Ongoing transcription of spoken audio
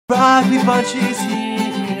Broccoli bunch is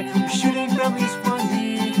here. We're shooting from these one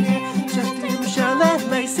here. Justin, Michelle,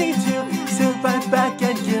 and Lacey too. Sit right back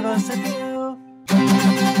and give us a view.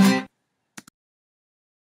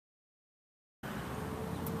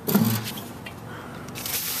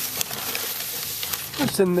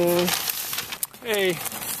 What's in there? Hey,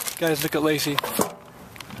 guys, look at Lacey.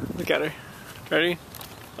 Look at her. Ready?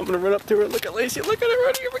 I'm gonna run up to her and look at Lacey. Look at her.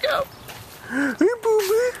 Ready? Here we go. Hey,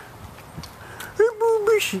 booby. Hey, booby.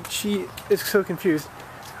 She is so confused.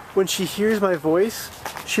 When she hears my voice,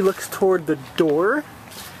 she looks toward the door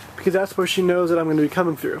because that's where she knows that I'm gonna be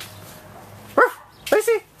coming through.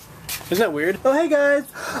 Lacey! Isn't that weird? Oh, hey, guys.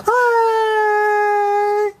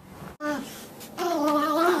 Hi!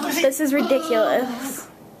 This is ridiculous.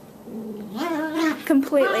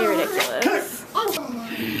 Completely ridiculous.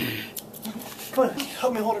 Come on,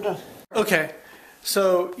 help me hold her down. Okay,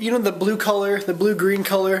 so you know the blue color, the blue-green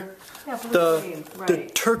color, yeah, blue green, right. The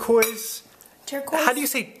turquoise. Turquoise? How do you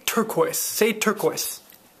say turquoise? Say turquoise.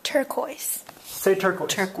 Turquoise. Say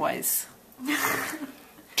turquoise. Turquoise.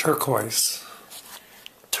 Turquoise.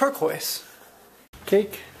 Turquoise.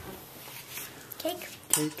 Cake. Cake.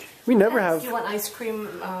 Cake. We never have. Do you want ice cream,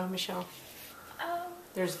 Michelle?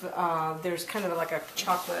 There's kind of like a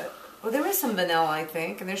chocolate. Well, there is some vanilla, I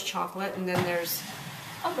think, and there's chocolate, and then there's.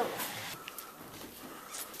 I'll go.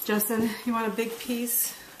 Justin, you want a big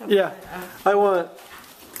piece? Yeah, I want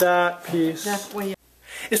that piece. That way.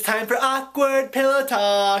 It's time for awkward pillow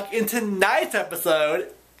talk. In tonight's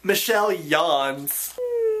episode, Michelle yawns.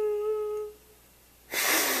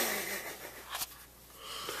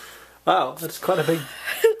 Wow, that's quite a big.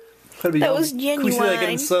 Quite a big That yawn. was genuine. Can we see that again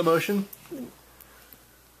in slow motion?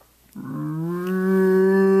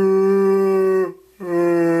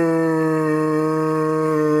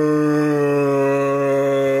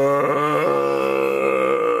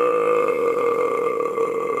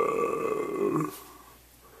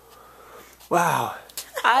 Wow.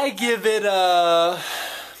 I give it a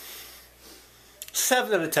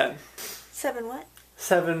 7 out of 10. 7 what?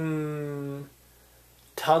 7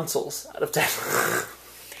 tonsils out of 10.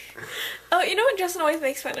 Oh, you know what Justin always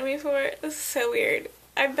makes fun of me for? This is so weird.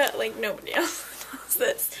 I bet like nobody else knows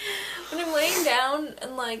this. When I'm laying down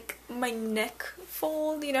and like my neck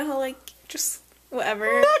fold, you know how like just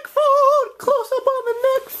whatever. Neck fold! Close up on the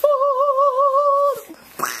neck fold!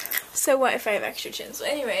 So what if I have extra chin? So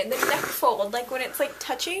anyway, the neck fold, like when it's like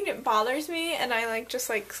touching, it bothers me, and I like just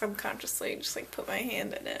like subconsciously just like put my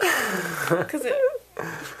hand in it. Cause it,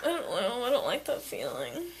 I don't know, I don't like that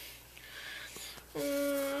feeling.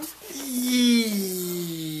 Yeah,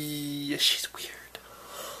 she's weird.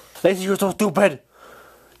 Lacey, you're so stupid.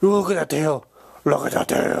 You look at that tail. Look at that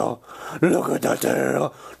tail. Look at that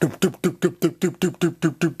tail.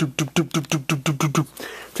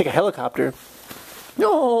 It's like a helicopter.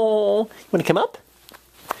 No. Want to come up?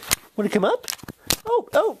 Want to come up?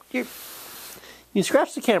 Oh, you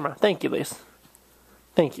scratched the camera. Thank you, Lace.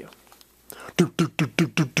 Thank you.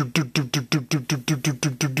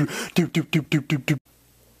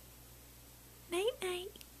 Night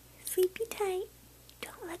night. Sleepy tight.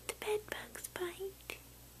 Don't let the bedbugs bite.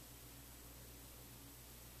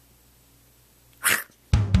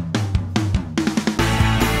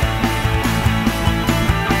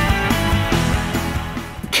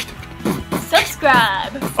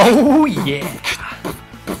 Subscribe. Oh yeah.